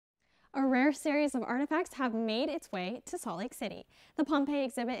A rare series of artifacts have made its way to Salt Lake City. The Pompeii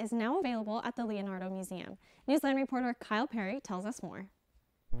exhibit is now available at the Leonardo Museum. Newsline reporter Kyle Perry tells us more.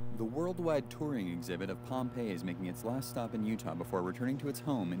 The worldwide touring exhibit of Pompeii is making its last stop in Utah before returning to its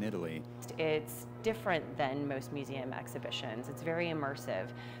home in Italy. It's different than most museum exhibitions. It's very immersive.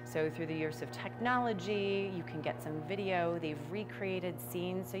 So through the use of technology, you can get some video. They've recreated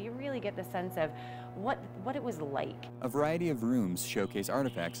scenes, so you really get the sense of what it was like. A variety of rooms showcase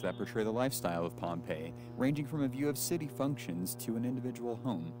artifacts that portray the lifestyle of Pompeii, ranging from a view of city functions to an individual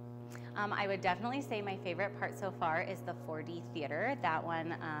home. I would definitely say my favorite part so far is the 4D theater. That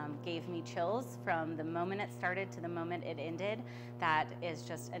one gave me chills from the moment it started to the moment it ended. That is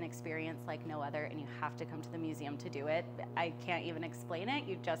just an experience like no other, and you have to come to the museum to do it. I can't even explain it.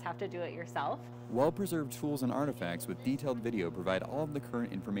 You just have to do it yourself. Well-preserved tools and artifacts with detailed video provide all of the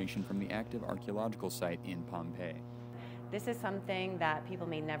current information from the active archaeological site in Pompeii. This is something that people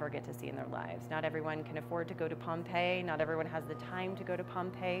may never get to see in their lives. Not everyone can afford to go to Pompeii, not everyone has the time to go to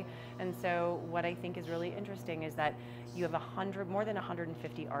Pompeii, and so what I think is really interesting is that you have more than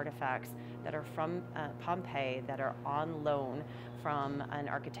 150 artifacts that are from Pompeii that are on loan from an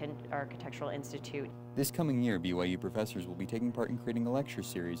architectural institute. This coming year, BYU professors will be taking part in creating a lecture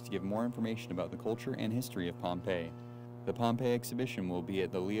series to give more information about the culture and history of Pompeii. The Pompeii exhibition will be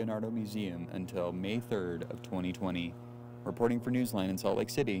at the Leonardo Museum until May 3rd of 2020. Reporting for Newsline in Salt Lake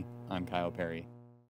City, I'm Kyle Perry.